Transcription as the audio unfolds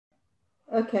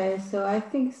Okay, so I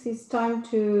think it's time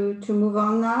to move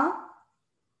on now.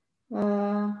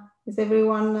 Is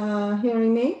everyone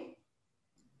hearing me?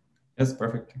 Yes,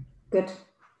 perfect. Good.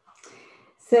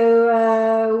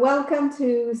 So welcome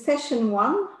to session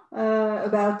 1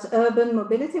 about urban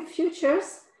mobility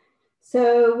futures.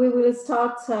 So we will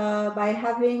start by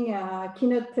having a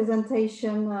keynote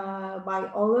presentation by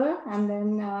Ola, and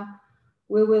then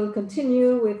we will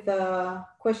continue with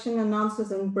question and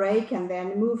answers and break, and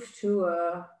then move to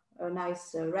a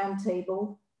nice round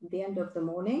table at the end of the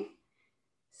morning.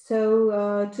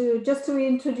 So just to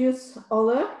introduce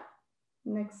Ola,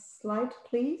 next slide,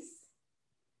 please.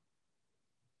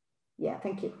 Yeah,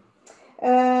 thank you.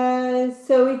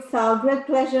 So it's our great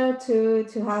pleasure to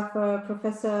have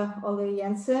Professor Ole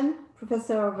Jensen,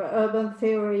 Professor of Urban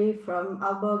Theory from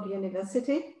Aalborg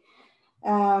University.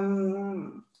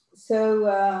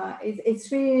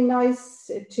 It's really nice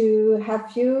to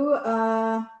have you.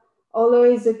 Ole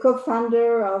is a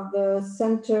co-founder of the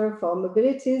Center for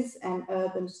Mobilities and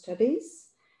Urban Studies,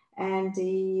 and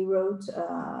he wrote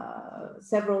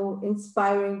several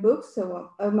inspiring books,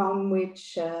 among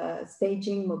which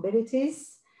Staging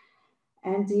Mobilities.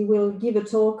 And he will give a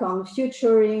talk on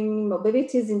futuring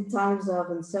mobilities in times of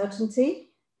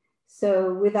uncertainty.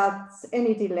 So without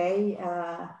any delay,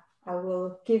 I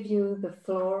will give you the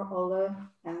floor, Ole,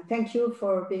 and thank you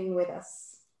for being with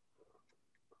us.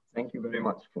 Thank you very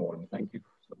much, Paul. Thank you.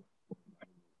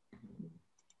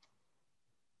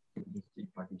 Let's see if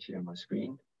I can share my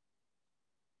screen.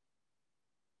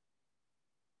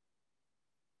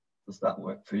 Does that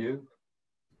work for you?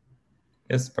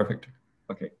 Yes, perfect.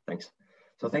 Okay, thanks.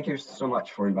 So thank you so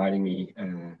much for inviting me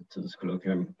to this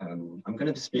colloquium. I'm going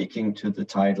to be speaking to the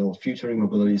title, Futuring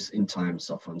Mobilities in Times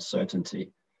of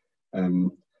Uncertainty.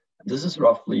 This is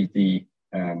roughly the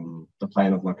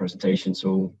plan of my presentation.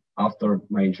 So after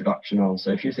my introduction, I'll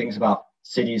say a few things about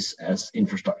cities as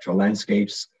infrastructural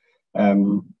landscapes,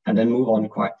 and then move on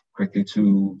quite quickly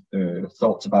to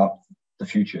thoughts about the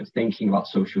future, thinking about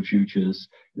social futures,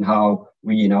 and how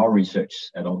we in our research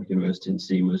at Aalborg University and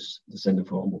CMUS, the Center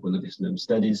for Mobilities and Urban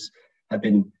Studies, have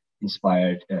been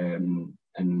inspired and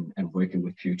working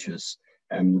with futures.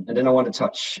 And then I want to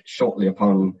touch shortly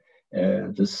upon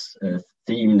this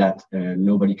theme that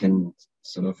nobody can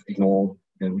sort of ignore,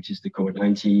 which is the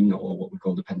COVID-19, or what we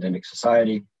call the pandemic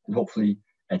society, and hopefully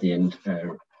at the end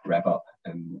wrap up.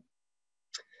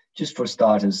 Just for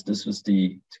starters, this was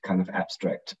the kind of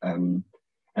abstract.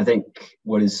 I think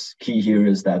what is key here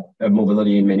is that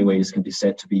mobility in many ways can be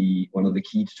said to be one of the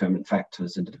key determinant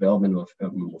factors in the development of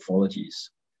urban morphologies.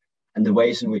 And the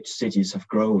ways in which cities have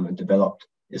grown and developed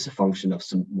is a function of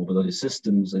some mobility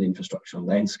systems and infrastructural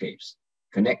landscapes,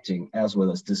 connecting as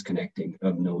well as disconnecting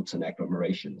urban nodes and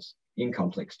agglomerations in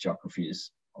complex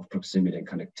geographies of proximity and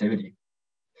connectivity.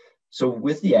 So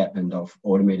with the advent of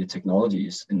automated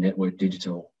technologies and network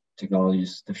digital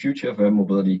technologies, the future of urban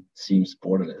mobility seems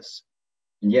borderless.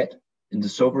 And yet, in the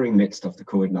sobering midst of the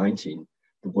COVID-19,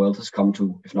 the world has come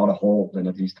to, if not a halt, then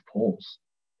at least a pause.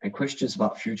 And questions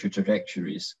about future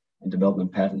trajectories and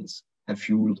development patterns have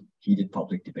fueled heated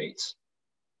public debates.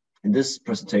 In this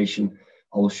presentation,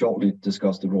 I will shortly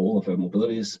discuss the role of urban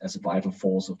mobilities as a vital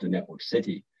force of the network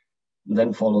city. And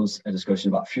then follows a discussion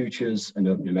about futures and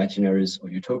urban imaginaries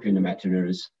or utopian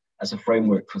imaginaries as a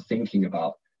framework for thinking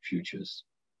about futures.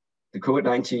 The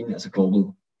COVID-19 as a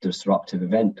global disruptive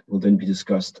event will then be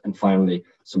discussed, and finally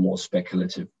some more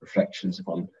speculative reflections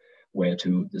upon where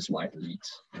to this might lead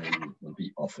will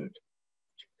be offered.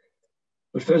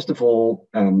 But first of all,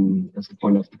 as the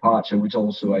point of departure, which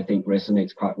also I think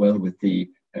resonates quite well with the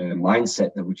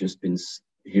mindset that we've just been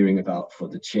hearing about for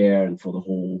the chair and for the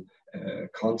whole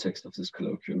context of this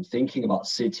colloquium, thinking about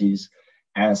cities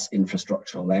as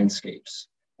infrastructural landscapes.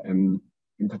 In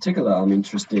particular, I'm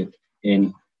interested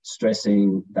in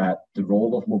stressing that the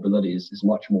role of mobilities is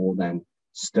much more than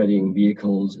studying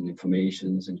vehicles and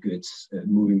informations and goods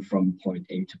moving from point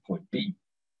A to point B,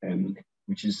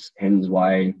 which is hence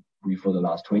why we for the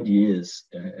last 20 years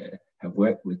have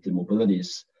worked with the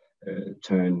mobilities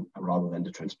turn rather than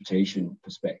the transportation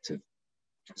perspective.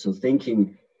 So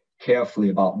thinking carefully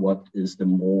about what is the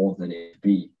more than it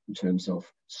be in terms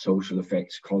of social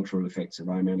effects, cultural effects,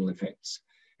 environmental effects,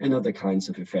 and other kinds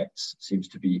of effects seems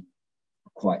to be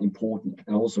quite important,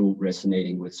 and also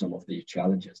resonating with some of the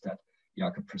challenges that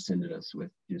Jakob presented us with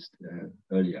just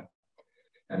earlier.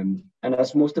 And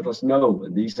as most of us know,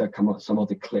 these are some of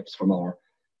the clips from our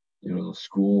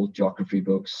school geography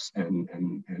books and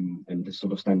the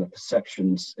sort of standard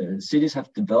perceptions. Cities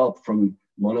have developed from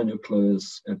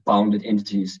mononucleus bounded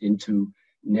entities into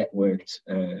networked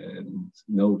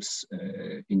nodes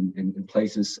in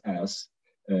places as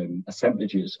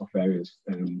assemblages of various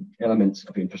elements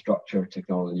of infrastructure,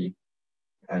 technology,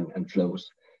 and flows.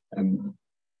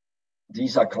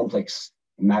 These are complex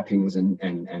mappings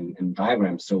and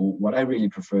diagrams. So what I really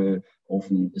prefer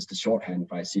often is the shorthand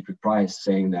by Cedric Price,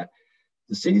 saying that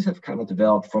the cities have kind of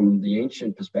developed from the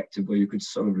ancient perspective where you could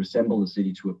sort of resemble the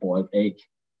city to a boiled egg.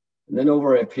 And then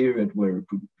over a period where it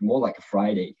could be more like a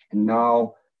fried egg. And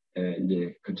now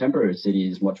the contemporary city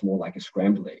is much more like a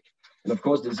scrambled egg. And of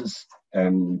course, this is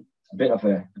a bit of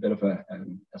a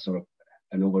sort of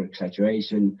an over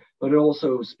exaggeration, but it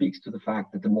also speaks to the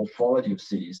fact that the morphology of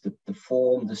cities, the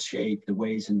form, the shape, the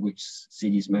ways in which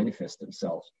cities manifest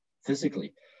themselves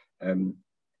physically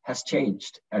has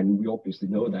changed. And we obviously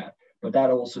know that. But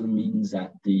that also means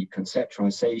that the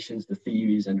conceptualizations, the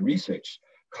theories, and the research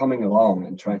coming along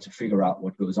and trying to figure out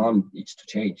what goes on needs to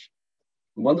change.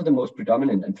 And one of the most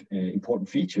predominant and important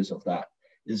features of that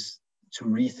is to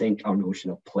rethink our notion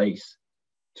of place,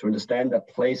 to understand that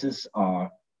places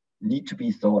need to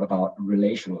be thought about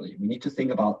relationally. We need to think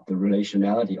about the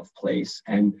relationality of place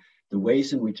and the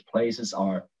ways in which places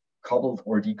are coupled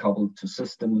or decoupled to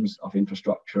systems of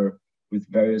infrastructure with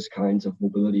various kinds of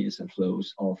mobilities and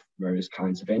flows of various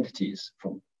kinds of entities,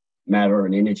 from matter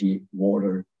and energy,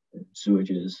 water,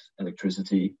 sewages,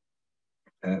 electricity,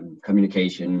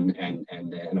 communication,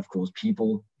 and of course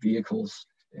people, vehicles,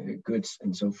 goods,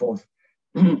 and so forth.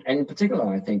 And in particular,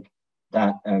 I think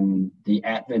that the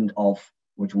advent of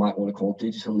what you might want to call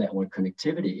digital network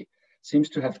connectivity seems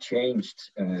to have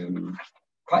changed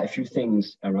quite a few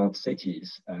things around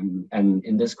cities. And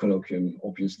in this colloquium,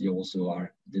 obviously also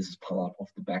this is part of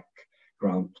the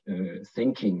background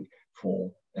thinking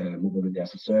for mobility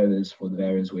as a service, for the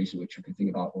various ways in which you can think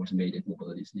about automated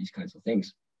mobilities and these kinds of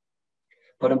things.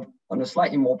 But on a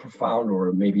slightly more profound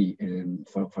or maybe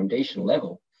foundational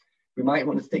level, we might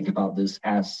want to think about this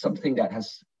as something that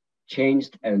has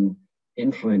changed and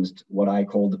influenced what I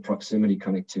call the proximity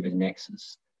connectivity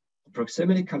nexus. The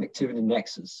proximity connectivity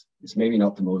nexus is maybe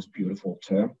not the most beautiful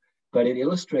term, but it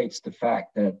illustrates the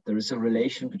fact that there is a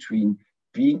relation between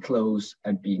being close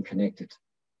and being connected.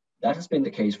 That has been the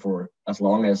case for as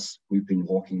long as we've been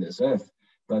walking this earth,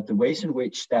 but the ways in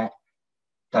which that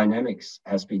dynamics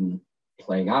has been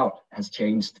playing out has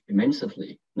changed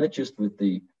immensely, not just with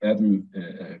the urban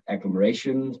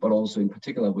agglomerations, but also in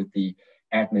particular with the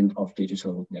advent of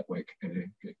digital network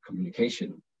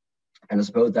communication. And I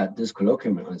suppose that this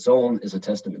colloquium on its own is a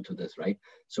testament to this, right?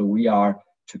 So we are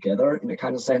together in a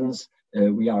kind of sense,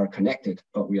 we are connected,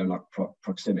 but we are not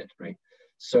proximate, right?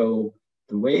 So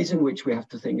the ways in which we have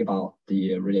to think about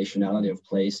the relationality of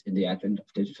place in the advent of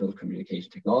digital communication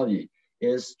technology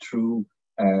is through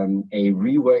a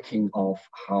reworking of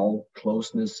how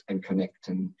closeness and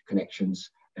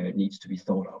connections needs to be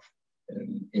thought of.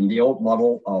 In the old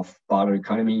model of barter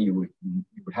economy, you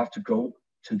would have to go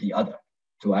to the other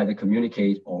to either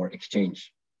communicate or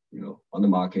exchange, on the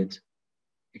market,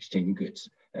 exchanging goods.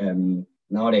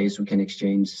 Nowadays, we can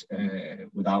exchange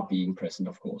without being present,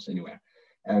 of course, anywhere,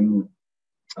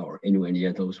 or anywhere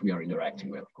near those we are interacting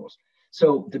with, of course.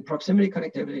 So the proximity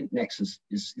connectivity nexus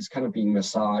is kind of being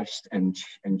massaged and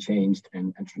changed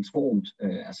and transformed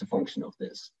as a function of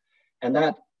this. And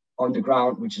that on the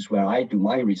ground, which is where I do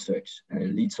my research,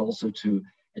 leads also to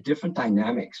a different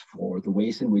dynamics for the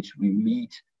ways in which we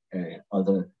meet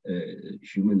other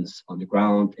humans on the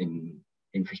ground in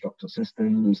infrastructure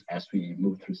systems as we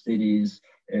move through cities.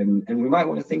 And we might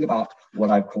want to think about what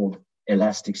I've called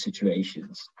elastic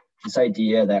situations. This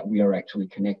idea that we are actually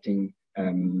connecting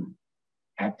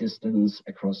at distance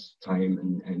across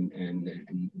time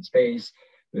and space,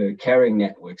 carrying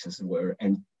networks, as it were.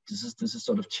 And this is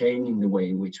sort of changing the way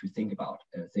in which we think about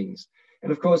things.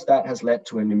 And of course, that has led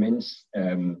to an immense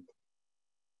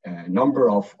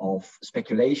number of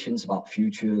speculations about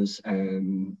futures,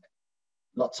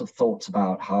 lots of thoughts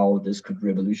about how this could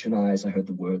revolutionize. I heard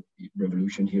the word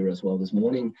revolution here as well this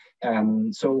morning.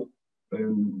 So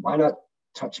why not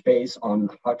touch base on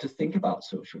how to think about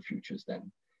social futures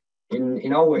then?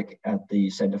 In our work at the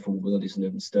Center for Mobilities and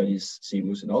Urban Studies,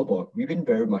 CMUS in Aalborg, we've been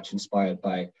very much inspired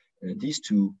by these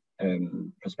two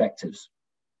perspectives.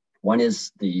 One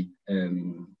is the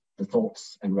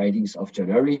thoughts and writings of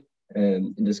John Urry,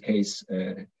 in this case,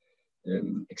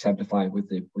 exemplified with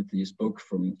this book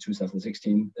from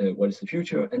 2016, What is the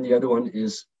Future? And the other one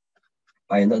is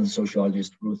by another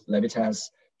sociologist, Ruth Levitas,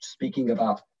 speaking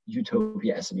about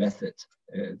utopia as a method,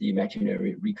 the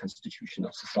imaginary reconstitution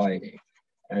of society.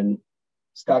 And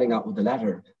starting out with the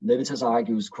latter, Levitas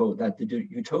argues, quote, that the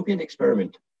utopian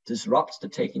experiment disrupts the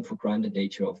taking for granted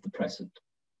nature of the present.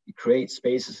 It creates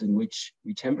spaces in which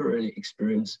we temporarily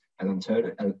experience an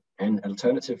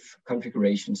alternative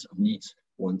configurations of needs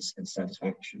wants, and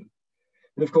satisfaction.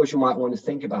 And of course, you might want to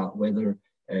think about whether,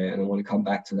 and I want to come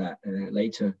back to that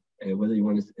later, whether you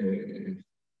want to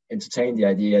entertain the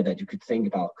idea that you could think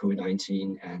about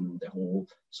COVID-19 and the whole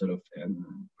sort of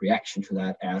reaction to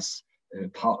that as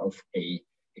part of a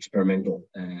experimental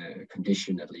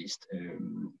condition, at least.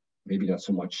 Maybe not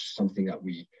so much something that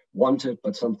we wanted,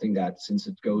 but something that, since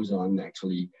it goes on,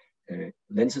 actually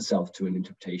lends itself to an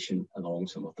interpretation along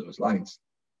some of those lines.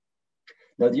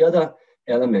 Now, the other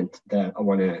element that I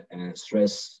want to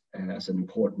stress as an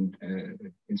important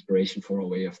inspiration for a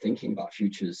way of thinking about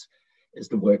futures is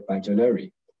the work by John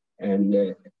Urry.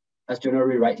 And as John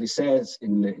Urry rightly says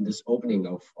in this opening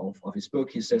of his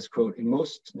book, he says, quote, "In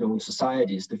most known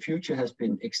societies, the future has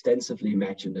been extensively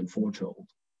imagined and foretold.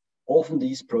 Often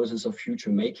these processes of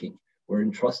future making were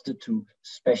entrusted to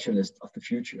specialists of the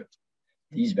future.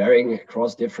 These varying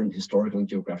across different historical and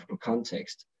geographical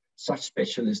contexts. Such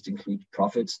specialists include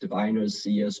prophets, diviners,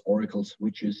 seers, oracles,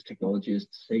 witches,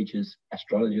 technologists, sages,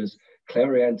 astrologers,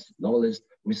 clairvoyants, novelists,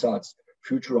 wizards,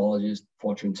 futurologists,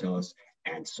 fortune tellers,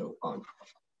 and so on."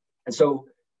 And so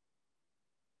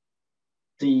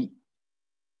the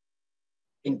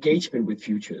engagement with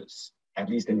futures, at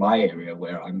least in my area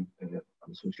where I'm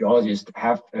a sociologist,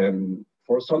 have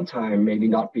for some time maybe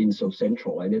not been so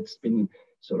central, and it's been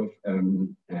sort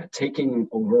of taking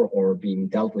over or being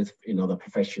dealt with in other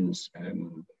professions,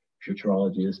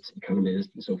 futurologists,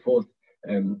 economists, and so forth.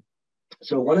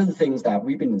 So one of the things that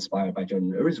we've been inspired by John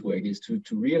Urry's work is to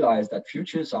realize that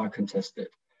futures are contested.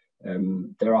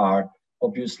 There are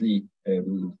obviously,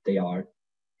 they are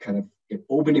kind of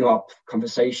opening up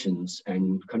conversations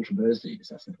and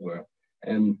controversies, as it were,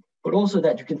 but also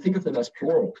that you can think of them as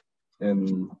plural,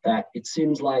 that it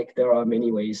seems like there are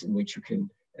many ways in which you can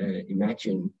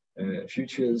imagine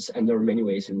futures, and there are many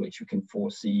ways in which you can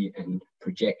foresee and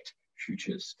project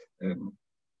futures,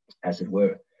 as it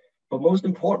were. But most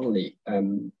importantly,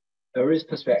 Urry's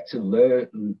perspective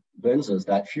learns us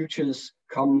that futures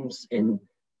comes in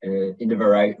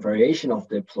the variation of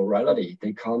the plurality.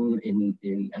 They come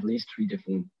in at least three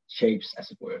different shapes,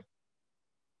 as it were,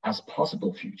 as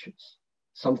possible futures,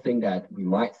 something that we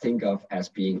might think of as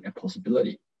being a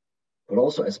possibility, but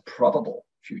also as probable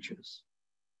futures,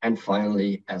 and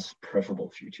finally as preferable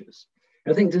futures.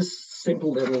 And I think this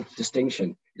simple little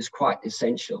distinction is quite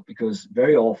essential, because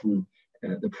very often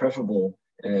the preferable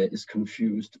is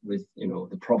confused with,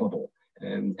 the probable,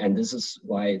 and this is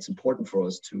why it's important for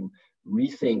us to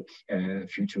rethink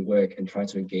future work and try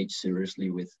to engage seriously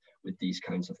with these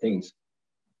kinds of things.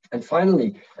 And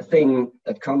finally, a thing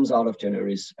that comes out of John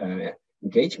Urry's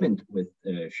engagement with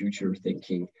future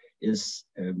thinking is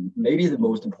maybe the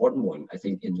most important one, I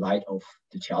think, in light of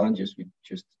the challenges we've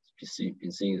just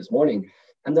been seeing this morning,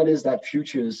 and that is that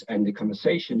futures and the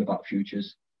conversation about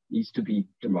futures needs to be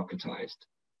democratized.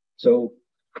 So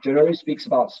John Urry speaks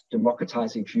about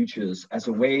democratizing futures as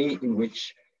a way in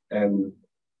which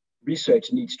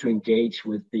research needs to engage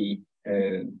with the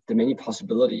many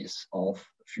possibilities of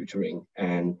futuring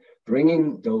and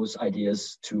bringing those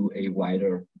ideas to a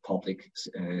wider public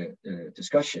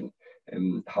discussion.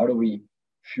 How do we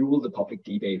fuel the public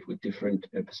debate with different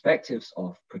perspectives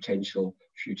of potential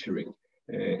futuring?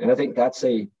 And I think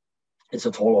it's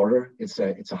a tall order, it's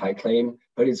a high claim,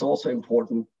 but it's also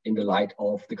important in the light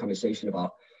of the conversation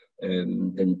about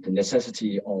the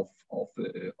necessity of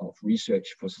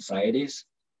research for societies.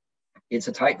 It's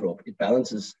a tightrope. It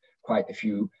balances quite a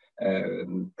few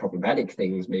problematic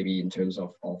things, maybe in terms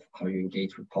of how you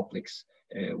engage with publics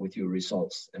with your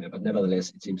results, but nevertheless,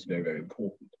 it seems very, very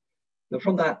important. Now,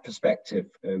 from that perspective,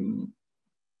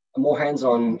 a more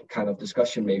hands-on kind of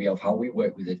discussion maybe of how we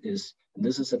work with it is, and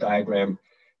this is a diagram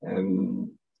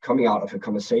coming out of a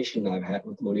conversation I've had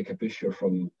with Monica Büscher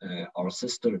from our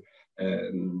sister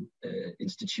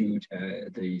institute,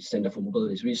 the Center for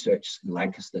Mobilities Research in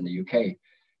Lancaster in the UK.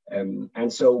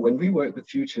 And so when we work with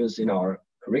futures in our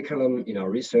curriculum, in our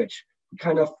research, we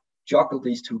kind of juggle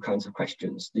these two kinds of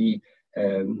questions. The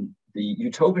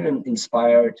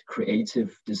utopian-inspired,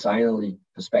 creative, designerly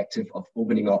perspective of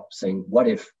opening up, saying, what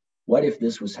if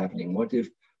this was happening? What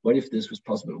if this was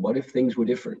possible? What if things were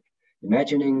different?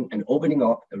 Imagining and opening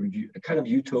up a kind of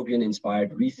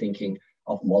utopian-inspired rethinking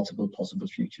of multiple possible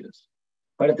futures.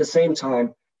 But at the same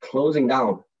time, closing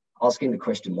down, asking the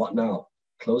question, what now?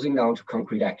 Closing down to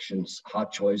concrete actions,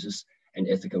 hard choices, and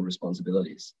ethical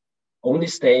responsibilities. Only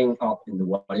staying up in the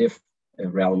what if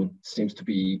realm seems to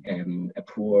be a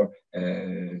poor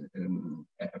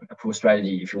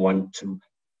strategy if you want to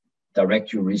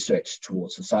direct your research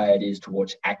towards societies,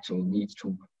 towards actual needs,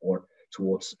 or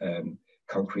towards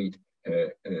concrete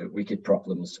wicked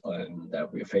problems that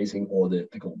we're facing, or the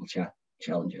global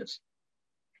challenges.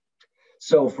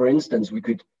 So for instance, we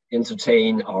could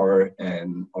entertain our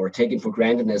taken for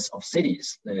grantedness of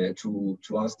cities.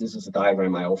 To us, this is a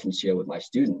diagram I often share with my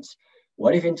students.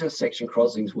 What if intersection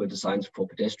crossings were designed for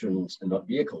pedestrians and not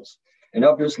vehicles? And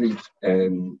obviously,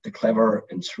 the clever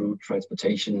and shrewd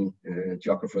transportation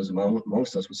geographers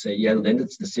amongst us would say, yeah, then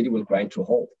the city will grind to a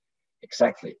halt.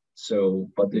 Exactly. So,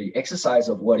 but the exercise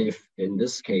of what if in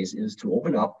this case is to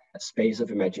open up a space of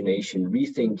imagination,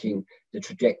 rethinking the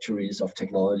trajectories of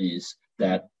technologies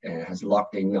that has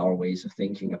locked in our ways of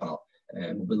thinking about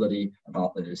mobility,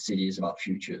 about the cities, about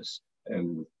futures.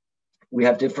 We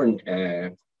have different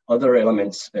other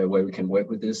elements where we can work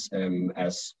with this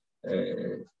as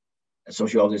a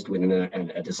sociologist within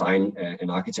a design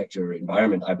and architecture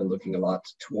environment. I've been looking a lot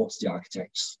towards the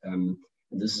architects.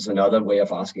 This is another way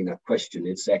of asking that question.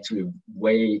 It's actually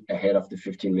way ahead of the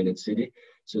 15-minute city.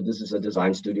 So this is a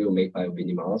design studio made by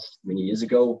Mars many years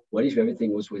ago. What if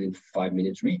everything was within 5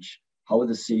 minutes reach? How would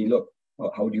the city look?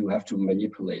 How do you have to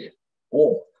manipulate it?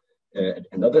 Or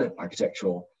another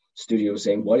architectural studio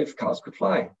saying, what if cars could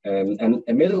fly? And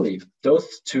admittedly,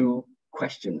 those two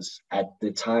questions at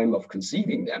the time of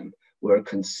conceiving them were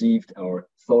conceived or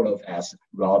thought of as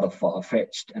rather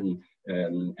far-fetched and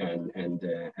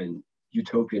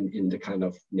utopian in the kind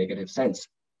of negative sense.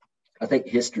 I think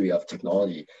history of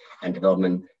technology and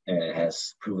development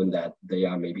has proven that they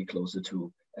are maybe closer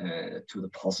to the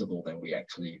possible than we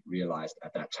actually realized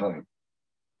at that time.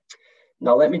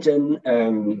 Now, let me then,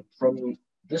 from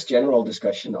this general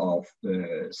discussion of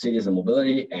cities and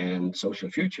mobility and social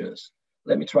futures,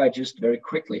 let me try just very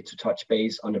quickly to touch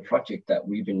base on a project that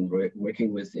we've been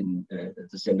working with in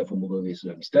the Center for Mobilities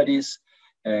and Urban Studies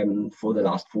for the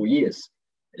last 4 years.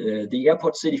 The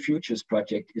Airport City Futures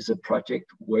project is a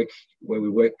project where we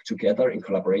work together in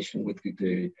collaboration with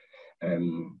the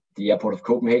Airport of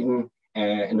Copenhagen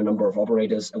and a number of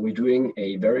operators, and we're doing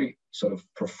a very sort of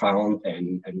profound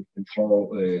and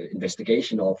thorough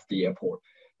investigation of the airport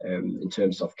in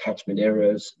terms of catchment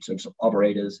areas, in terms of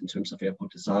operators, in terms of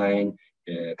airport design,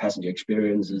 passenger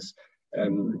experiences, a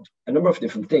number of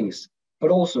different things.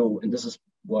 But also, and this is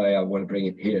why I want to bring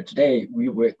it here today, we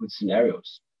work with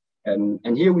scenarios.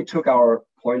 And here we took our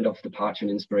point of departure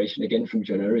and inspiration again from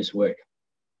John Urry's work.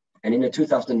 And in a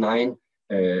 2009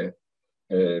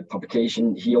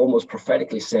 publication, he almost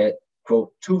prophetically said,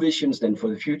 quote, 2 visions then for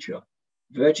the future,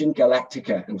 Virgin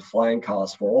Galactica and flying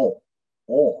cars for all,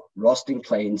 or rusting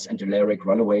planes and Delaric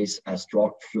runaways as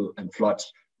drought and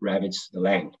floods ravage the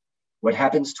land. What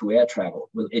happens to air travel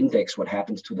will index what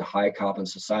happens to the high carbon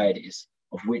societies,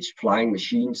 of which flying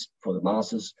machines for the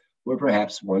masses were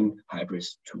perhaps one hybrid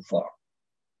too far.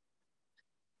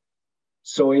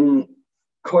 So in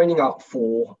coining up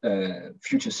 4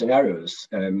 future scenarios,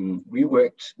 we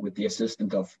worked with the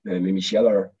assistant of Mimi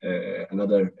Scheller,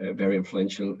 another very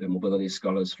influential mobility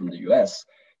scholars from the US.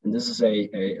 And this is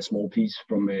a small piece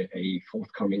from a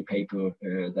forthcoming paper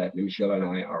that Mimi Scheller and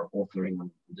I are authoring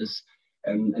on this.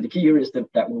 And the key here is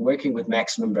that we're working with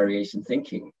maximum variation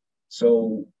thinking.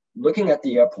 So looking at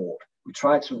the airport, we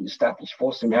try to establish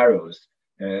 4 scenarios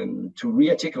to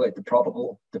re-articulate the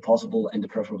probable, the possible, and the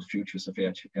preferable futures of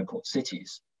airport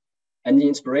cities. And the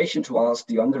inspiration to ask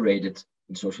the underrated,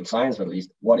 in social science at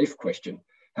least, what if question,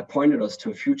 have pointed us to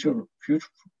a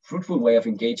fruitful way of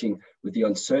engaging with the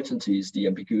uncertainties, the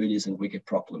ambiguities, and wicked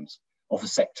problems of a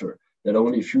sector that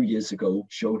only a few years ago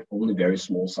showed only very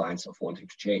small signs of wanting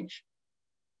to change.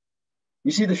 We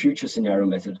see the future scenario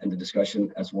method and the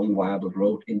discussion as one viable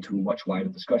road into a much wider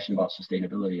discussion about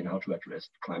sustainability and how to address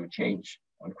climate change,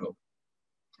 unquote.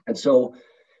 And so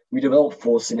we developed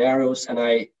 4 scenarios,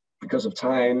 and because of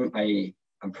time,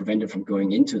 I'm prevented from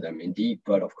going into them in deep,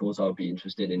 but of course I'll be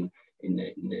interested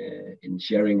in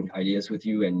sharing ideas with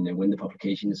you, and when the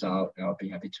publication is out, I'll be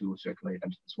happy to circulate them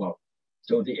as well.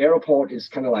 So the airport is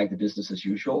kind of like the business as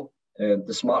usual.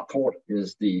 The smart port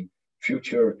is the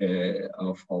future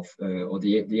or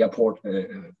the airport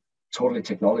totally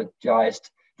technologized.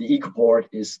 The eco-port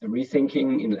is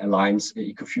rethinking in aligns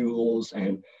eco-fuels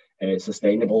and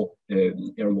sustainable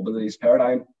air mobilities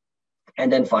paradigm.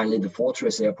 And then finally, the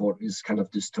fortress airport is kind of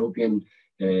dystopian,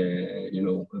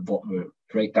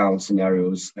 breakdown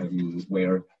scenarios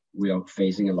where we are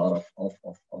facing a lot of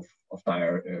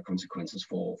dire consequences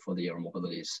for the air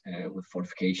mobilities, with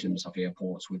fortifications of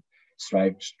airports, with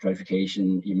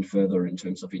stratification even further in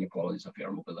terms of inequalities of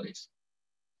air mobilities.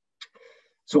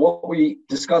 So what we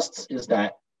discussed is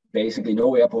that basically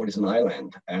no airport is an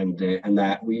island, and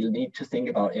that we need to think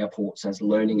about airports as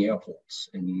learning airports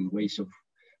in ways of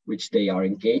which they are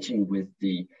engaging with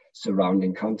the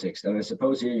surrounding context. And I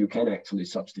suppose here you can actually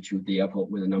substitute the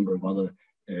airport with a number of other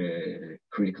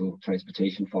critical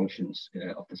transportation functions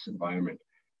of this environment,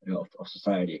 of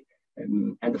society.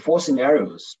 And the four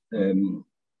scenarios,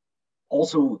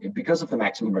 also because of the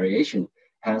maximum variation,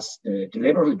 has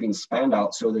deliberately been spanned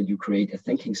out so that you create a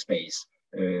thinking space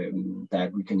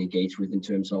that we can engage with in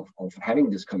terms of having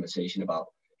this conversation about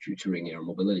futuring air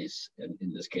mobilities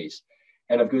in this case.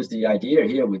 And of course, the idea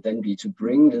here would then be to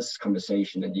bring this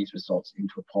conversation and these results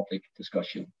into a public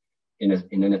discussion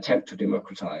in an attempt to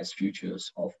democratize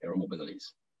futures of air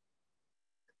mobilities.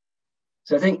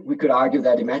 So I think we could argue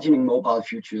that imagining mobile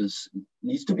futures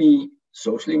needs to be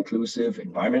socially inclusive,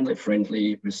 environmentally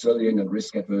friendly, resilient and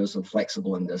risk adverse and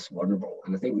flexible and less vulnerable.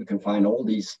 And I think we can find all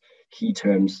these key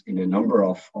terms in a number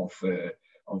of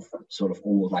sort of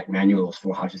almost like manuals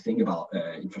for how to think about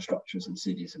infrastructures and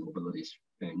cities and mobilities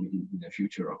in the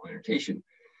future of orientation.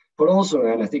 But also,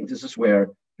 and I think this is where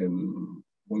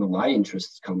one of my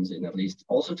interests comes in, at least,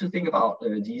 also to think about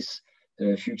these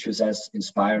futures as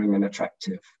inspiring and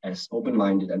attractive, as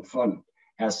open-minded and fun,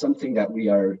 as something that we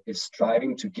are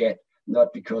striving to get,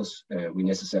 not because we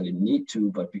necessarily need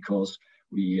to, but because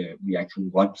we actually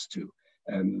want to.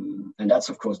 And that's,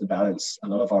 of course, the balance. A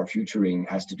lot of our futuring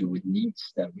has to do with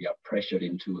needs that we are pressured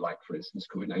into, like, for instance,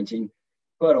 COVID-19.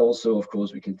 But also, of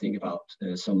course, we can think about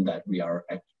some that we are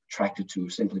attracted to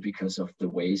simply because of the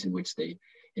ways in which they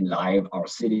enliven our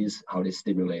cities, how they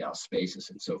stimulate our spaces,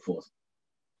 and so forth.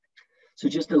 So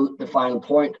just the final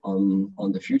point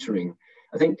on the futuring,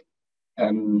 I think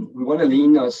we want to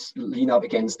lean up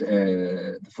against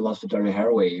the philosopher Donna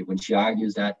Haraway when she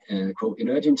argues that, quote, in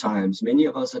urgent times, many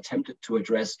of us are tempted to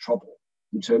address trouble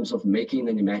in terms of making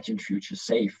an imagined future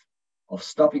safe, of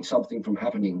stopping something from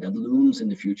happening that looms in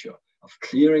the future, of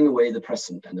clearing away the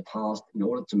present and the past in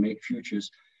order to make futures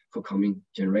for coming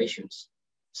generations.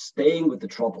 Staying with the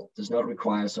trouble does not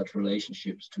require such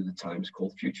relationships to the times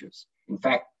called futures. In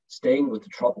fact, staying with the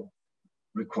trouble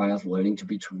requires learning to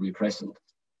be truly present.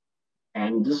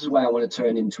 And this is why I want to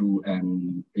turn into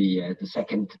the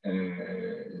second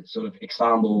sort of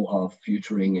example of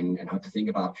futuring and how to think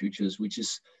about futures, which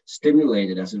is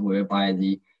stimulated, as it were, by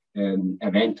the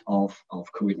event of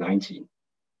COVID-19.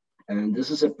 And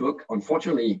this is a book,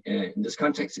 unfortunately, in this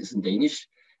context, is in Danish,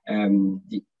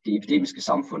 the Epidemiske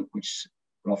Samfund, which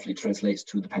roughly translates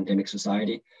to the Pandemic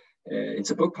Society. It's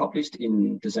a book published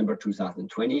in December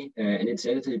 2020, and it's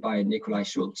edited by Nikolaj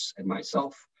Schultz and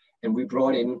myself. And we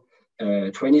brought in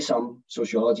 20-some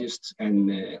sociologists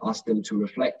and asked them to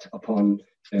reflect upon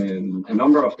a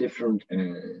number of different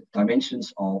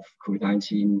dimensions of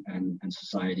COVID-19 and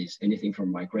societies, anything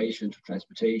from migration to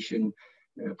transportation,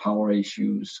 power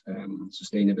issues,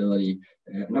 sustainability,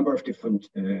 a number of different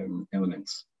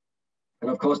elements. And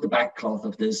of course, the backcloth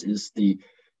of this is the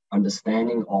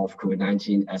understanding of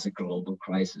COVID-19 as a global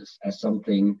crisis, as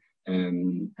something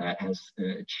that has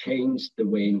changed the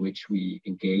way in which we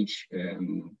engage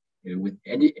with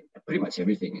pretty much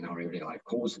everything in our everyday life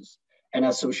courses. And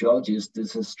as sociologists,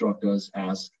 this has struck us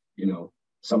as,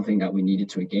 something that we needed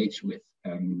to engage with,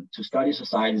 to study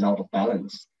societies out of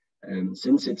balance.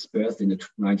 Since its birth in the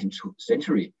 19th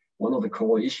century, one of the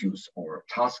core issues or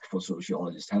tasks for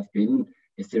sociologists have been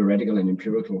a theoretical and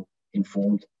empirical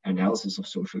informed analysis of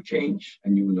social change.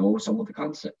 And you know some of the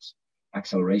concepts: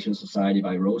 acceleration society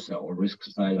by Rosa or risk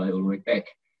society by Ulrich Beck.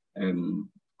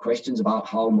 Questions about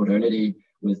how modernity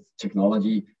with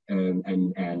technology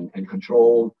and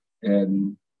control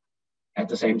at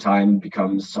the same time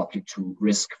becomes subject to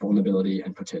risk, vulnerability,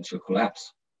 and potential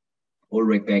collapse.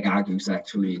 Ulrich Beck argues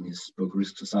actually in his book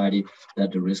Risk Society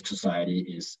that the risk society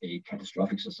is a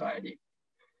catastrophic society.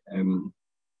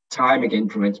 Time again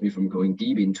prevents me from going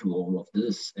deep into all of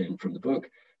this and from the book,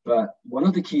 but one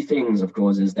of the key things, of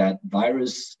course, is that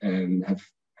viruses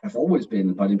have always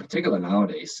been, but in particular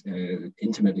nowadays,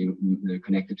 intimately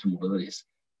connected to mobilities.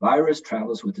 Virus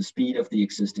travels with the speed of the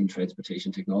existing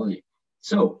transportation technology.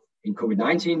 So in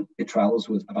COVID-19, it travels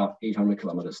with about 800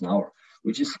 kilometers an hour,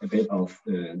 which is a bit of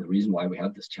the reason why we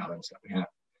have this challenge that we have.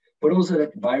 But also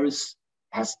that virus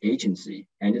has agency,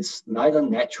 and it's neither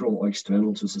natural or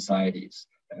external to societies.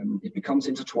 It becomes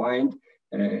intertwined.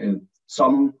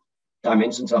 Some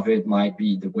dimensions of it might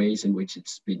be the ways in which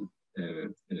it's been,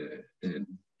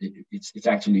 it's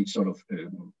actually sort of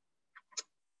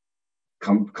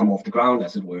come off the ground,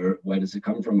 as it were. Where does it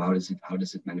come from? How does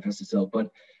it manifest itself? But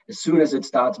as soon as it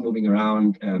starts moving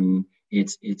around,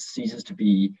 it ceases to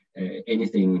be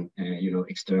anything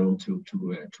external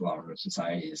to our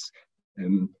societies.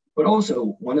 But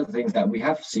also, one of the things that we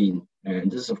have seen, and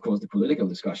this is of course the political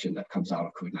discussion that comes out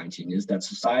of COVID-19, is that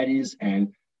societies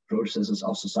and processes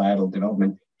of societal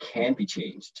development can be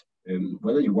changed.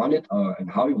 Whether you want it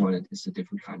and how you want it is a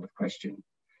different kind of question.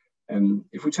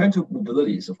 If we turn to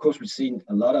mobilities, of course, we've seen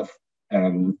a lot of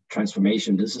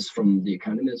transformation. This is from The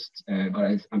Economist,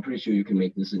 but I'm pretty sure you can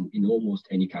make this in almost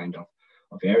any kind of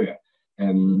area.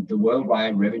 The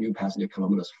worldwide revenue passenger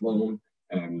kilometers flown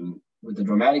with a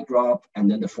dramatic drop, and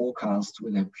then the forecast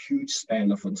with a huge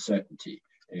span of uncertainty.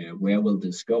 Where will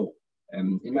this go?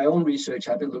 In my own research,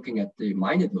 I've been looking at the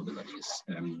minded mobilities.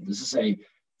 This is a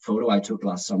photo I took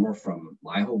last summer from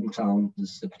my hometown.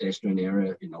 This is the pedestrian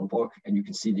area in Aalborg, and you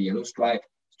can see the yellow stripe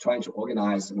trying to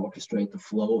organize and orchestrate the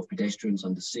flow of pedestrians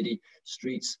on the city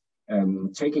streets,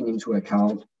 taking into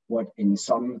account what in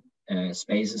some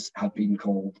spaces have been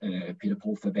called, Peter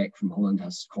Paul Verbeek from Holland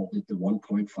has called it the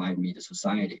 1.5 meter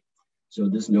society. So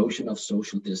this notion of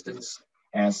social distance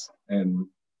as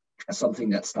something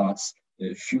that starts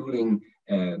fueling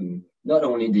not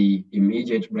only the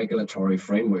immediate regulatory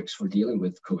frameworks for dealing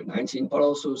with COVID-19, but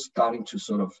also starting to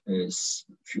sort of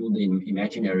fuel the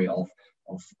imaginary of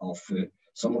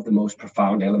some of the most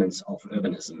profound elements of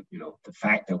urbanism. You know, the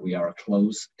fact that we are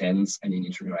close, dense, and in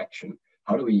interaction.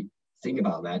 How do we think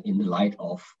about that in the light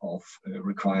of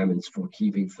requirements for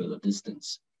keeping further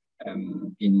distance?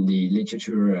 In the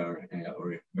literature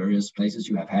or various places,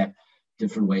 you have had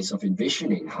different ways of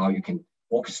envisioning how you can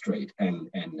orchestrate and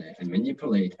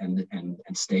manipulate and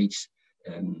stage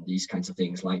these kinds of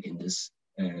things, like in this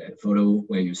photo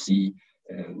where you see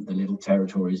the little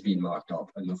territories being marked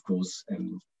up. And of course,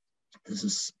 this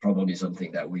is probably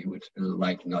something that we would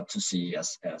like not to see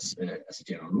as a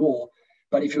general rule.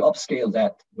 But if you upscale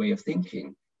that way of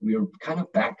thinking, we're kind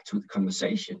of back to the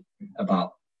conversation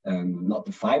about not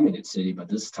the 5-minute city, but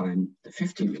this time the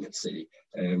 15-minute city.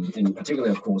 In particular,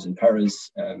 of course, in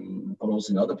Paris, but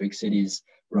also in other big cities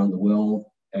around the world.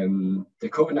 The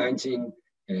COVID-19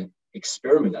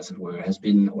 experiment, as it were, has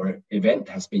been, or event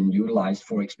has been utilized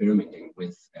for experimenting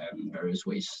with various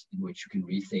ways in which you can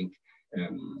rethink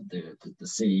the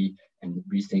city and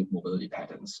rethink mobility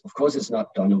patterns. Of course, it's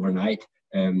not done overnight.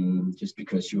 Just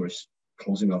because you're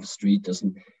closing off a street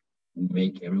doesn't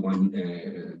make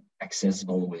everyone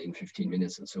accessible within 15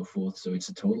 minutes and so forth. So it's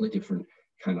a totally different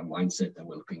kind of mindset that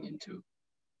we're looking into.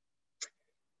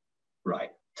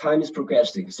 Right, time is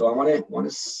progressing. So I want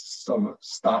to sort of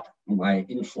start my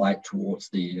in-flight towards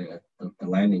the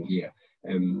landing here.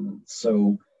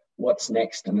 So what's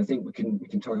next? And I think we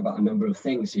can talk about a number of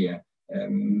things here.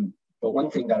 But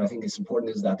one thing that I think is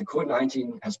important is that the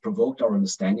COVID-19 has provoked our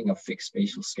understanding of fixed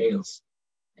spatial scales.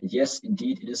 And yes,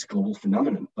 indeed, it is a global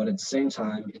phenomenon, but at the same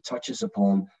time, it touches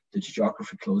upon the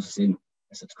geography closest in,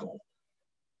 as it's called.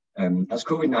 As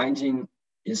COVID-19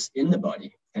 is in the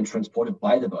body and transported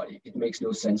by the body, it makes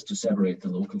no sense to separate the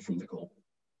local from the global.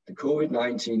 The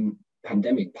COVID-19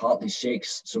 pandemic partly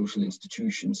shakes social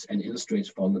institutions and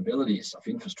illustrates vulnerabilities of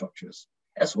infrastructures,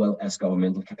 as well as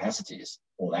governmental capacities,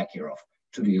 or lack hereof,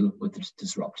 to deal with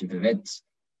disruptive events.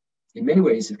 In many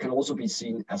ways, it can also be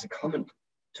seen as a comment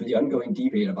to the ongoing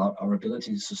debate about our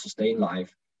ability to sustain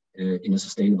life in a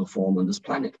sustainable form on this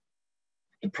planet.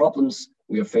 The problems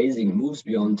we are facing moves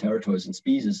beyond territories and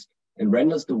species and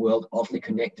renders the world oddly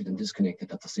connected and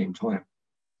disconnected at the same time.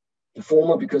 The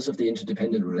former because of the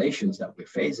interdependent relations that we're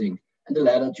facing, and the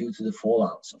latter due to the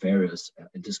fallouts of areas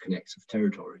and disconnects of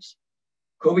territories.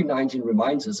 COVID-19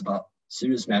 reminds us about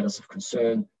serious matters of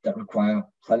concern that require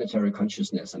planetary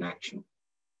consciousness and action.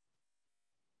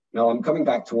 Now, I'm coming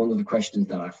back to one of the questions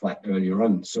that I flagged earlier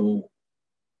on. So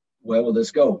where will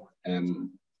this go?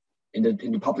 In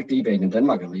the public debate in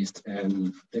Denmark, at least,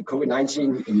 the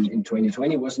COVID-19 in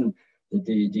 2020 wasn't,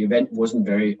 the event wasn't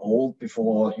very old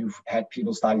before you've had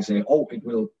people starting to say, oh, it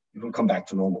will come back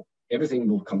to normal. Everything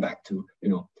will come back to, you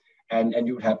know, and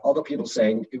you would have other people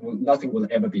saying nothing will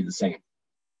ever be the same.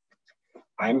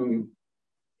 I'm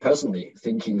personally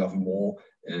thinking of a more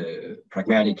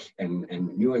pragmatic and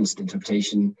nuanced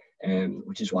interpretation,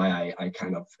 which is why I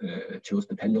kind of chose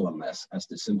the pendulum as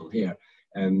the symbol here,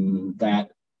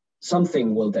 that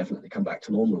something will definitely come back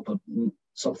to normal, but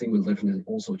something will definitely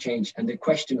also change. And the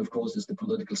question, of course, is the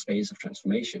political space of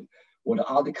transformation. What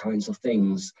are the kinds of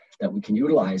things that we can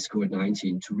utilize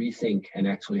COVID-19 to rethink and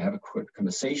actually have a quick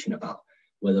conversation about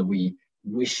whether we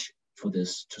wish for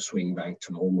this to swing back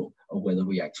to normal, or whether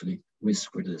we actually wish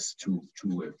for this to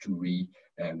be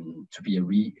a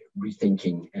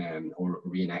rethinking or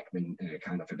reenactment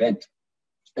kind of event.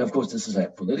 And of course, this is a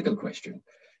political question.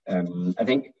 I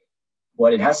think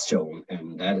what it has shown,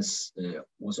 and that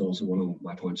was also one of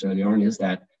my points earlier on, is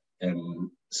that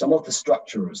some of the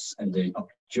structures and the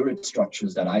obdurate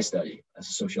structures that I study as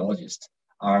a sociologist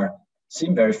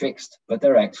seem very fixed, but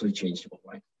they're actually changeable,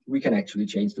 right? We can actually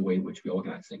change the way in which we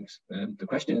organize things. The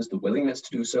question is the willingness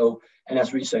to do so. And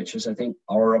as researchers, I think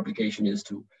our obligation is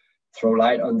to throw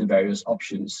light on the various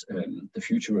options, the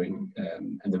futuring,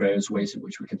 and the various ways in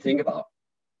which we can think about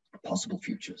possible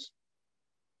futures.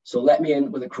 So let me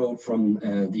end with a quote from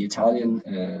the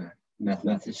Italian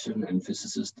mathematician and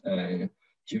physicist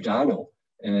Giordano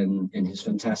in his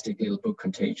fantastic little book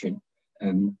Contagion,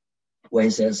 where he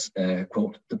says,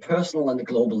 quote, "The personal and the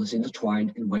global is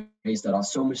intertwined in ways that are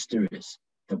so mysterious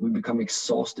that we become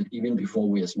exhausted even before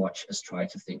we as much as try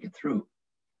to think it through.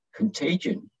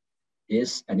 Contagion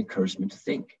is an encouragement to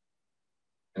think.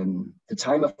 The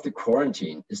time of the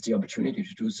quarantine is the opportunity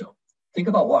to do so. Think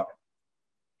about what?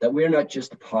 That we're not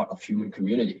just a part of human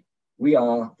community. We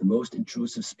are the most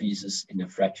intrusive species in a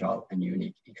fragile and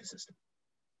unique ecosystem."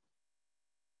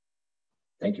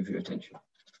 Thank you for your attention.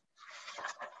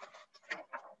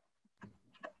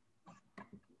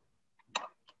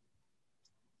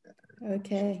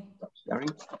 Okay.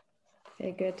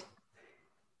 Very good.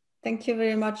 Thank you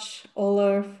very much,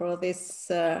 Ola, for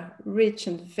this rich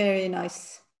and very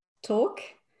nice talk.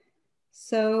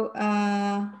 So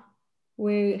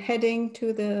we're heading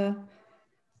to the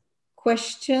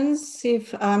questions.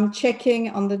 If I'm checking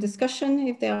on the discussion,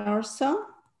 if there are some.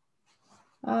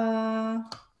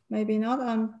 Maybe not.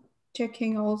 I'm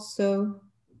checking also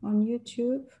on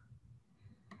YouTube.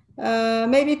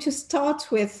 Maybe to start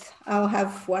with, I'll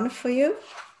have one for you.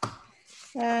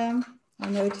 I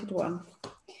noted one,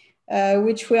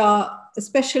 which we are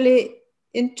especially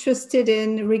interested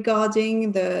in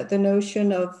regarding the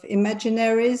notion of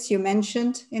imaginaries you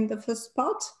mentioned in the first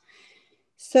part.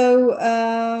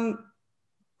 So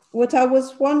what I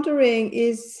was wondering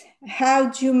is, how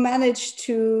do you manage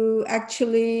to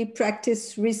actually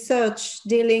practice research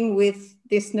dealing with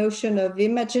this notion of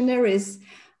imaginaries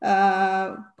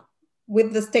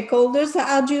with the stakeholders?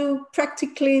 How do you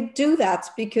practically do that?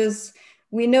 Because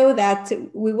we know that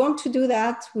we want to do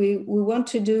that. We want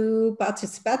to do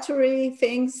participatory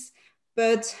things,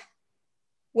 but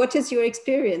what is your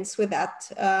experience with that?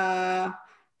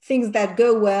 Things that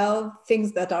go well,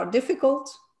 things that are difficult?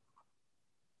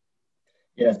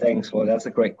 Yeah, thanks. Well, that's a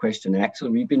great question.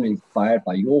 Actually, we've been inspired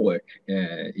by your work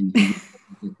in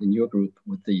your group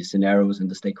with the scenarios and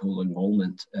the stakeholder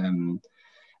involvement.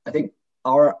 I think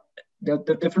there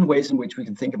are different ways in which we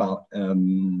can think about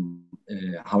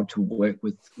how to work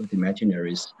with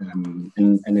imaginaries,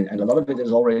 and a lot of it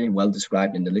is already well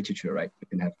described in the literature, right? You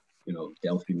can have,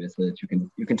 Delphi methods.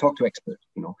 You can talk to experts,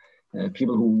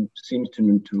 people who seem to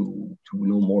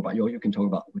know more about you. You can talk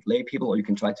about with lay people, or you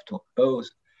can try to talk both.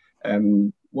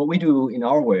 What we do in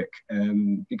our work,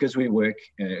 because we work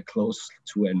close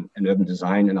to an urban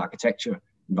design and architecture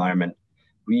environment,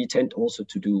 we tend also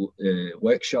to do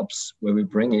workshops where we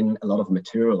bring in a lot of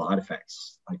material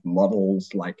artifacts, like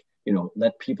models, like,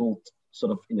 let people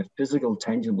sort of in a physical,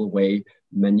 tangible way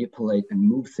manipulate and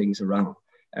move things around.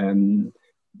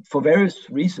 For various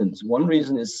reasons. One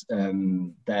reason is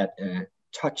that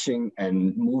touching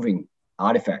and moving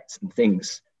artifacts and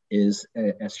things is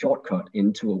a shortcut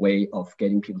into a way of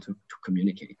getting people to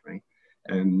communicate, right?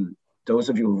 Those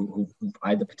of you who've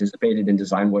either participated in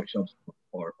design workshops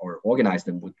or organized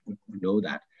them would know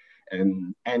that.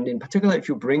 And in particular, if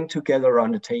you bring together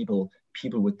around the table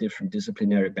people with different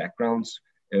disciplinary backgrounds,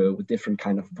 with different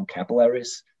kind of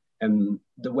vocabularies,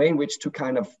 the way in which to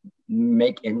kind of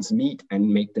make ends meet and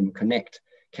make them connect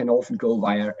can often go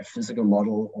via a physical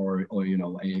model or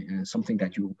something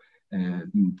that you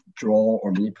draw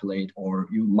or manipulate, or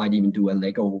you might even do a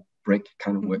Lego brick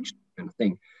kind of workshop kind of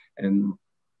thing.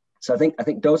 So I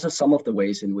think those are some of the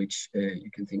ways in which you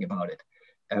can think about it.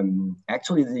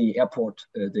 Actually, the airport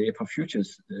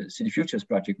futures, City Futures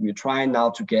project, we're trying now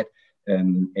to get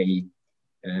a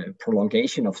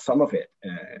prolongation of some of it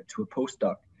to a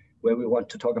postdoc, where we want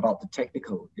to talk about the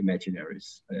technical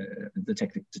imaginaries,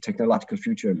 the technological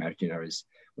future imaginaries.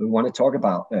 We want to talk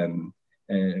about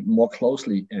more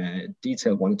closely,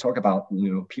 detailed. Want to talk about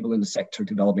people in the sector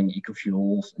developing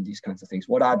eco-fuels and these kinds of things.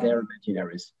 What are their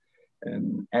imaginaries?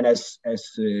 And as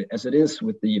it is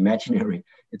with the imaginary,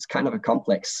 it's kind of a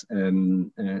complex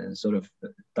sort of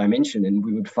dimension, and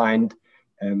we would find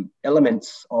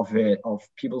elements of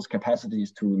people's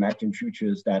capacities to imagine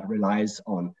futures that relies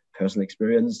on personal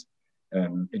experience,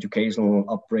 educational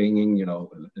upbringing,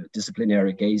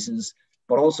 disciplinary gazes,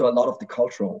 but also a lot of the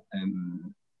cultural.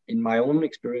 In my own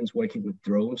experience working with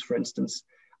drones, for instance,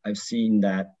 I've seen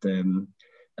that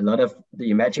a lot of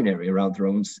the imaginary around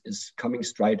drones is coming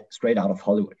straight out of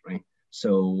Hollywood, right?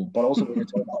 So, but also when you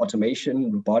talk about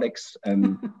automation, robotics,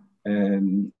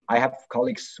 I have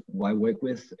colleagues who I work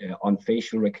with on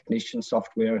facial recognition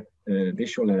software,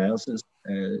 visual analysis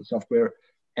software,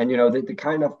 and the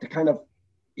kind of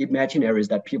imaginaries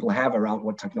that people have around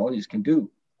what technologies can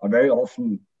do are very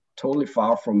often totally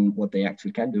far from what they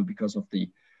actually can do because of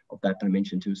that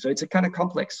dimension too. So it's a kind of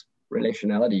complex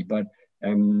relationality, but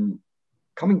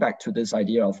coming back to this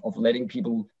idea of letting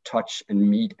people touch and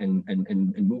meet and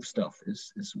move stuff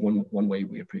is one way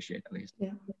we appreciate, at least.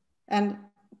 Yeah. And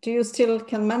do you still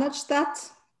can manage that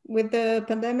with the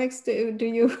pandemics? Do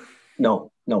you?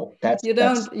 No, that's you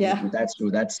don't. That's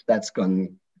true. That's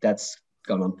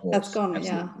gone on pause. That's gone.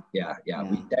 Absolutely. Yeah.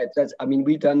 I mean,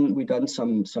 we've done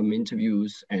some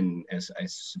interviews, and as I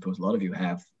suppose a lot of you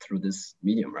have through this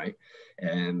medium, right?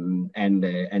 And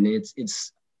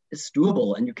it's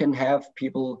doable, and you can have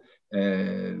people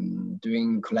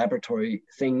doing collaboratory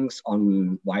things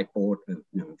on whiteboard,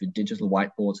 with digital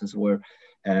whiteboards, as it were,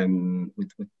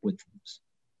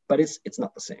 but it's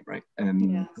not the same, right?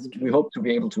 We hope to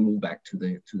be able to move back to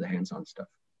the hands-on stuff.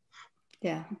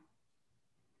 Yeah.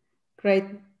 Great,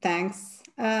 thanks.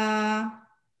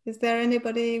 Is there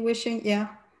anybody wishing? Yeah,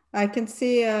 I can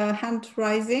see a hand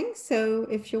rising. So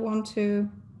if you want to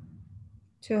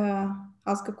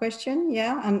ask a question,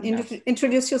 yeah, and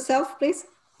introduce yourself, please.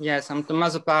 Yes, I'm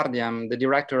Tommaso Pardi. I'm the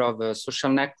director of a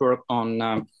social network on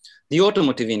the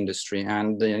automotive industry.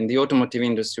 And in the automotive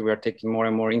industry, we are taking more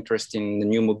and more interest in the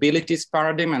new mobilities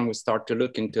paradigm, and we start to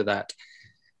look into that.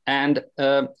 And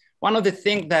one of the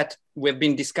things that we've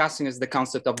been discussing is the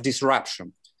concept of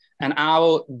disruption and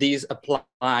how this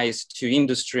applies to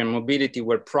industry and mobility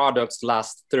where products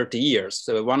last 30 years.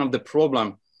 So one of the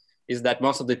problems is that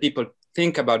most of the people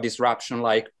think about disruption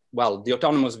like, well, the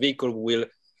autonomous vehicle will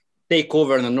take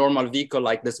over the normal vehicle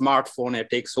like the smartphone, it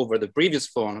takes over the previous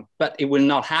phone, but it will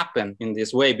not happen in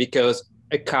this way because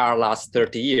a car lasts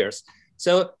 30 years.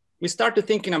 So we started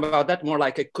thinking about that more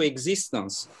like a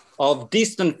coexistence of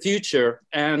distant future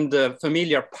and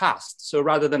familiar past. So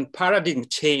rather than paradigm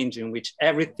change in which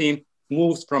everything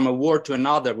moves from a word to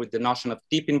another with the notion of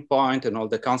tipping point and all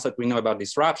the concept we know about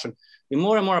disruption, we're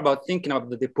more and more about thinking about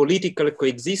the political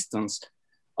coexistence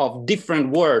of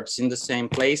different words in the same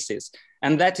places.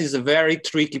 And that is a very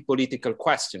tricky political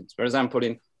question. For example,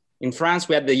 in France,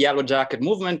 we had the Yellow Jacket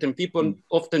movement, and people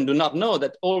often do not know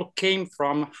that all came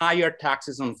from higher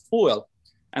taxes on fuel.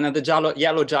 And that the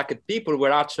Yellow Jacket people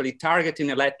were actually targeting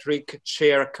electric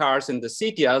share cars in the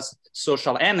city as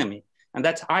social enemy. And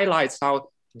that highlights how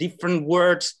different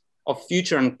words of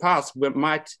future and past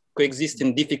might coexist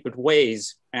in difficult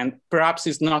ways. And perhaps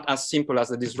it's not as simple as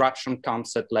the disruption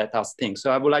concept let us think.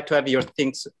 So I would like to have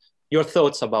your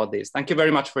thoughts about this. Thank you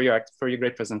very much for your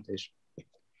great presentation.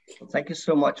 Thank you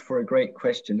so much for a great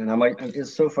question. And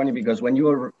it's so funny because when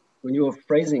you were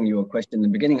phrasing your question in the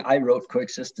beginning, I wrote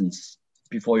coexistence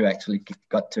before you actually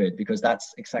got to it, because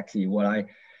that's exactly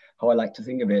how I like to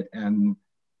think of it.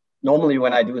 Normally,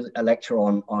 when I do a lecture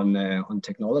on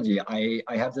technology, I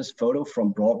have this photo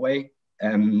from Broadway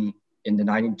in the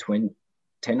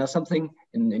 1910 or something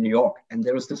in New York, and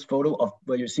there was this photo of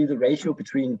where you see the ratio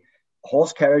between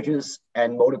horse carriages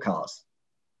and motor cars.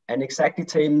 And exactly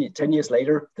 10 years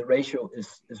later, the ratio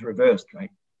is reversed,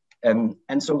 right?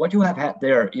 And so what you have had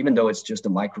there, even though it's just a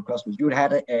microcosmos, you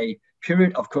had a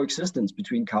period of coexistence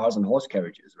between cars and horse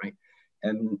carriages, right?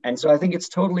 And so I think it's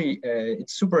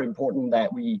it's super important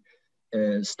that we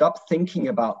stop thinking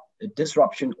about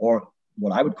disruption, or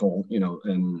what I would call,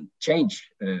 change,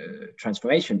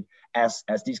 transformation, as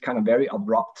these kind of very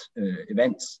abrupt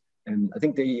events. And I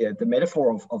think the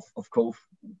metaphor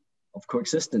of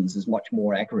coexistence is much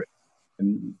more accurate.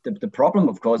 And the problem,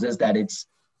 of course, is that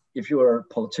if you're a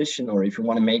politician, or if you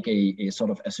want to make a sort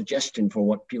of a suggestion for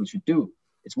what people should do,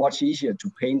 it's much easier to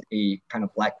paint a kind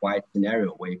of black-white scenario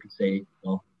where you could say,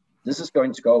 well, this is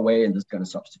going to go away and this is going to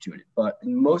substitute it. But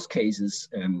in most cases,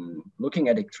 looking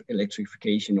at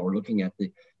electrification, or looking at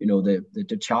the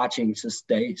charging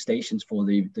stations for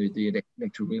the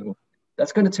electric vehicle,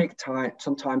 that's going to take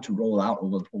some time to roll out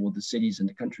over the cities and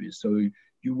the countries. So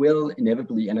you will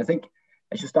inevitably, and I think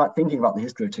as you start thinking about the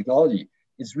history of technology,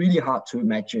 it's really hard to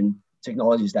imagine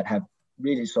technologies that have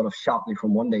really sort of sharply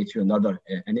from one day to another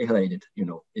annihilated,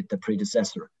 the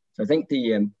predecessor. So I think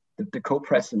the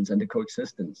co-presence and the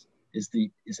coexistence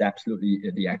is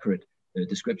absolutely the accurate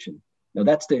description. Now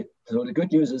so the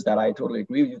good news is that I totally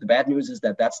agree with you. The bad news is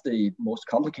that that's the most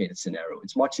complicated scenario.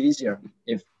 It's much easier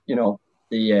if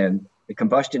the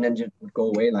combustion engine would go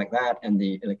away like that, and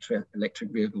the electric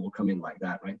vehicle will come in like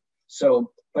that, right?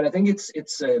 So, but I think it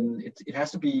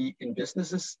has to be in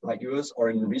businesses like yours, or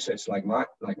in research like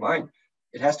mine.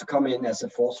 It has to come in as a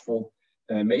forceful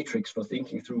matrix for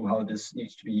thinking through how this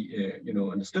needs to be,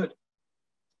 understood.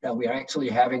 That we are actually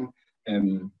having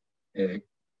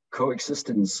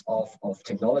coexistence of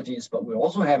technologies, but we're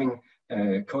also having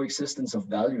coexistence of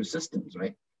value systems,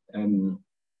 right?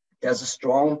 There's a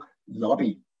strong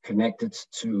lobby connected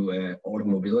to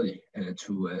automobility,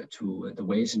 to the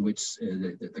ways in which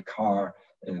the car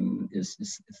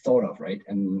is thought of, right?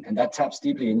 And that taps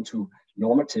deeply into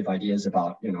normative ideas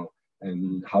about, you know,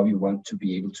 how you want to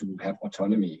be able to have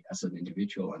autonomy as an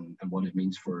individual, and what it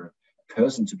means for a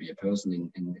person to be a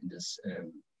person in this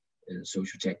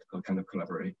socio-technical kind of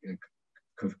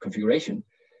configuration.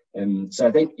 So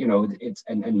I think, you know, it's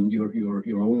and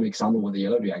your own example with the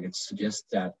yellow jacket suggests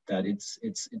that it's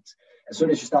as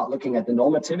soon as you start looking at the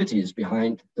normativities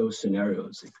behind those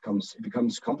scenarios, it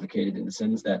becomes complicated in the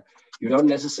sense that you don't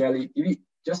necessarily,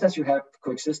 just as you have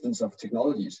coexistence of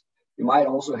technologies, you might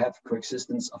also have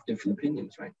coexistence of different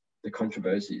opinions, right? The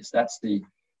controversies. That's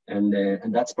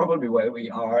and that's probably where we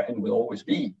are and will always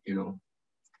be. You know,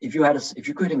 if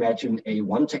you could imagine a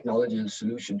one technology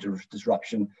solution to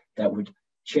disruption that would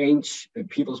change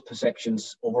people's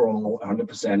perceptions overall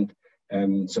 100%,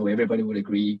 so everybody would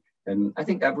agree, and I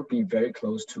think that would be very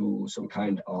close to some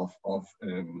kind of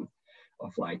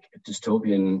like a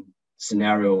dystopian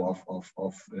scenario of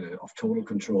total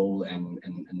control and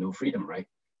no freedom, right?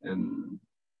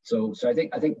 So I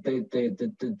think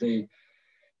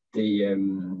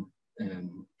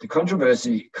the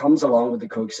controversy comes along with the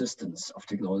coexistence of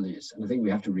technologies, and I think we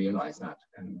have to realize that.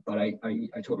 But I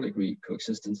totally agree,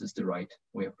 coexistence is the right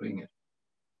way of putting it.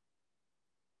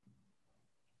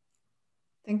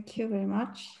 Thank you very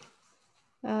much.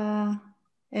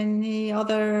 Any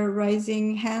other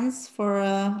raising hands for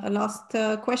a last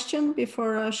question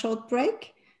before a short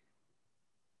break?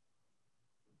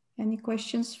 Any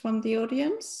questions from the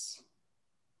audience?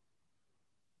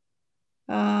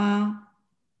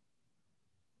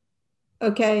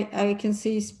 Okay, I can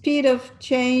see speed of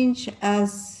change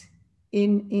as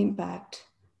in impact.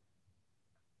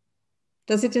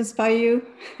 Does it inspire you?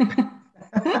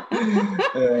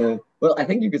 Well, I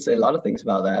think you could say a lot of things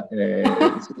about that.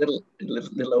 It's a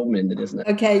little open-ended, isn't it?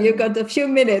 Okay, you got a few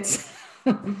minutes.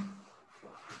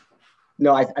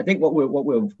 No, I think what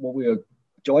we're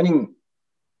joining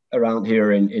around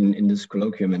here in this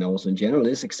colloquium and also in general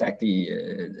is exactly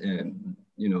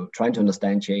you know, trying to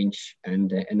understand change,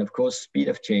 and of course speed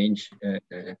of change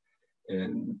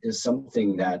is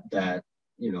something that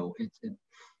you know,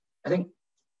 I think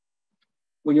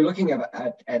when you're looking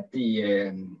at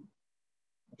the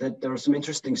that there are some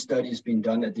interesting studies being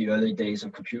done at the early days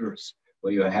of computers,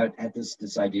 where you had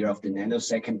this idea of the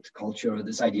nanosecond culture,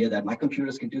 this idea that my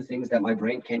computers can do things that my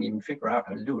brain can't even figure out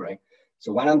how to do, right?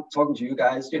 So when I'm talking to you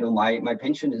guys, you know, my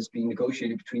pension is being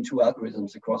negotiated between two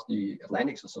algorithms across the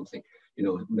Atlantic or something, you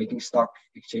know, making stock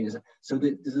exchanges. So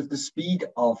the speed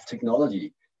of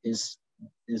technology is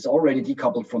already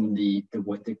decoupled from the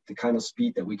kind of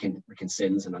speed that we can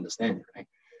sense and understand, right?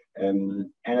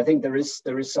 And I think there is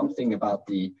something about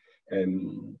the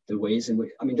ways in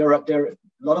which, I mean, there are a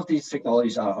lot of these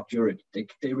technologies are obdurate.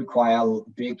 They require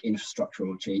big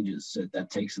infrastructural changes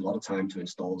that takes a lot of time to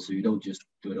install. So you don't just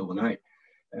do it overnight.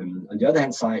 On the other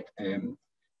hand side,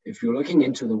 if you're looking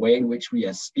into the way in which we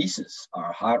as species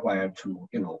are hardwired to,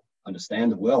 you know,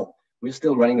 understand the world, we're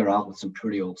still running around with some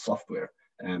pretty old software.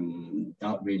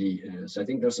 Not really. So I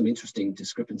think there's some interesting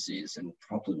discrepancies and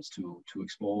problems to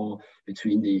explore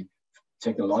between the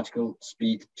technological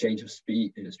speed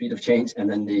of change, and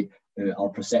then our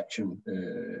perception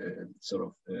sort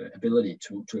of ability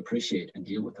to appreciate and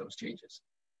deal with those changes.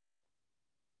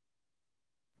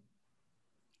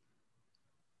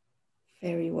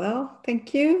 Very well,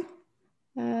 thank you.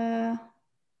 I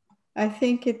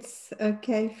think it's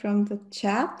okay from the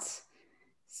chat.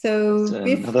 So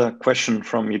another question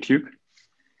from YouTube.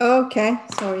 Okay,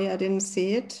 sorry, I didn't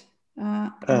see it.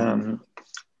 I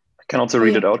can also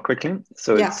read it out quickly.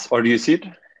 So it's, or do you see it?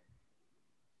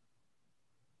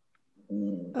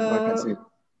 I can see it.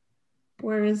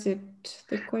 Where is it,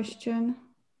 the question?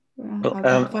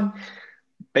 Well,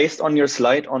 based on your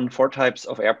slide on 4 types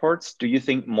of airports, do you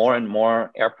think more and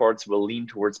more airports will lean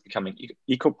towards becoming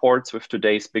eco-ports with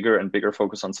today's bigger and bigger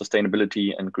focus on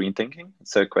sustainability and green thinking?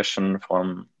 It's a question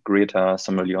from Greta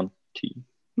Samelion T.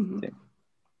 Mm-hmm.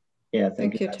 Yeah,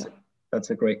 thank you. That's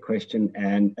a great question,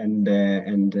 and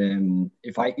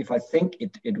if I think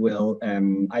it will,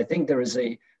 I think there is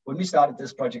when we started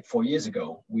this project 4 years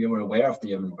ago, we were aware of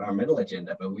the environmental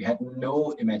agenda, but we had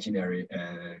no imaginary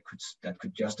that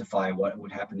could justify what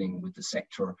would happening with the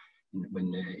sector when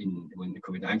the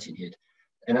COVID-19 hit,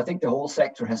 and I think the whole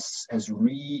sector has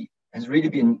really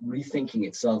been rethinking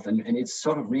itself, and it's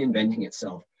sort of reinventing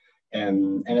itself,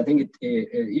 and I think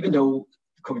even though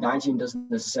COVID-19 doesn't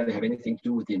necessarily have anything to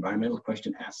do with the environmental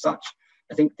question as such,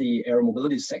 I think the air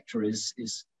mobility sector is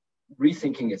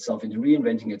rethinking itself and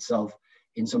reinventing itself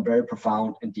in some very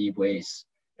profound and deep ways.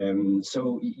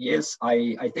 So yes,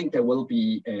 I think there will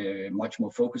be much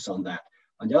more focus on that.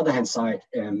 On the other hand side,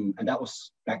 and that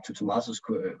was back to Tomas's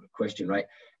question, right?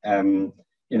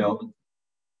 You know,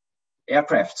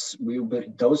 aircrafts,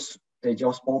 they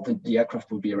just bought the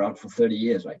aircraft will be around for 30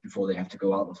 years, right, before they have to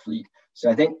go out of fleet. So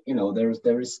I think, you know, there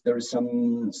are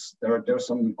some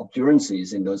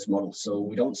occurrences in those models. So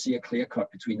we don't see a clear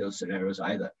cut between those scenarios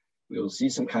either. We will see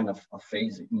some kind of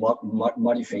phasing,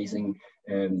 muddy phasing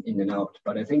in and out.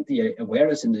 But I think the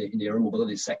awareness in the air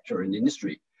mobility sector in the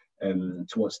industry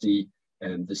towards the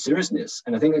seriousness,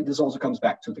 and I think that this also comes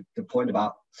back to the point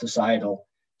about societal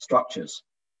structures.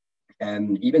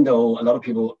 And even though a lot of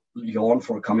people yawn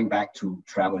for coming back to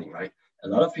traveling, right? A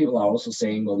lot of people are also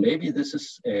saying, well, maybe this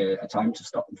is a time to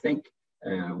stop and think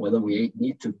whether we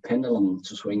need to pendulum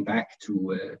to swing back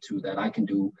to that I can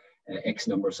do X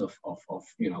numbers of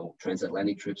you know,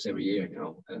 transatlantic trips every year, you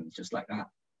know, and just like that.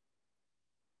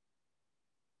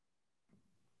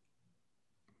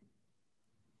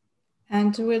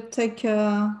 And we'll take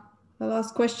the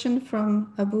last question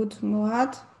from Aboud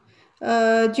Mourad.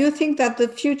 Do you think that the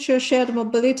future shared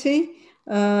mobility,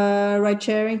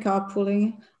 ride-sharing,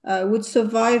 carpooling, would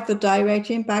survive the direct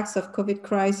impacts of COVID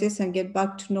crisis and get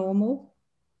back to normal?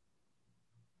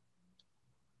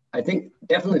 I think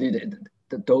definitely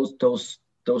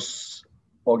those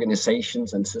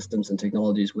organizations and systems and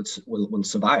technologies will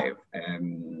survive.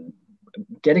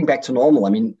 Getting back to normal, I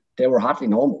mean, they were hardly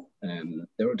normal.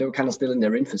 They were kind of still in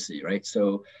their infancy, right?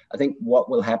 So I think what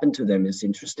will happen to them is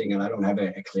interesting, and I don't have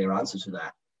a clear answer to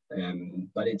that.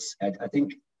 But I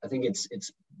think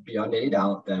it's beyond any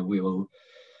doubt that we will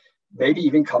maybe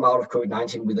even come out of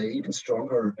COVID-19 with an even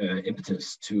stronger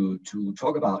impetus to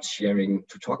talk about sharing,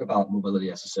 to talk about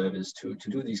mobility as a service, to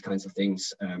do these kinds of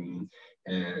things. And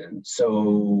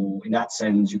so in that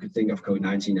sense, you could think of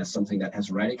COVID-19 as something that has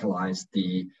radicalized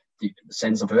the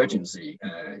sense of urgency,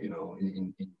 you know,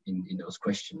 in those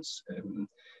questions.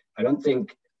 I don't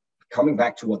think coming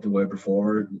back to what they were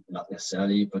before, not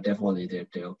necessarily, but definitely they're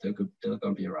going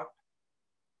to be around.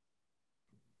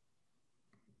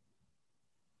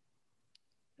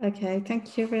 Okay,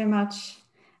 thank you very much.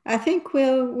 I think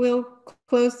we'll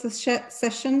close the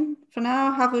session for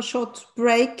now, have a short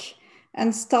break,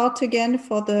 and start again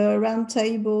for the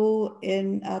roundtable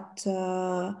at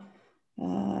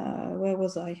where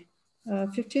was I?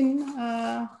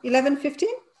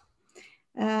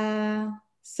 11:15.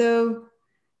 So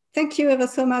thank you ever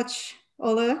so much,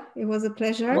 Ole. It was a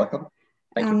pleasure. You're welcome.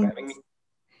 Thank you for having me.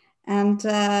 And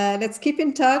let's keep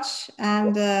in touch.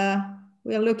 And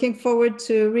we're looking forward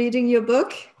to reading your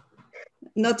book,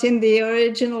 not in the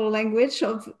original language,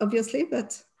 obviously,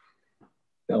 but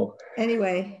no.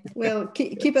 Anyway, well,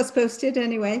 keep us posted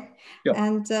anyway. Yeah.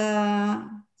 And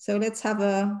so let's have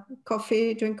a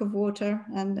coffee, drink of water,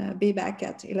 and be back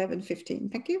at 11:15.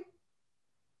 Thank you.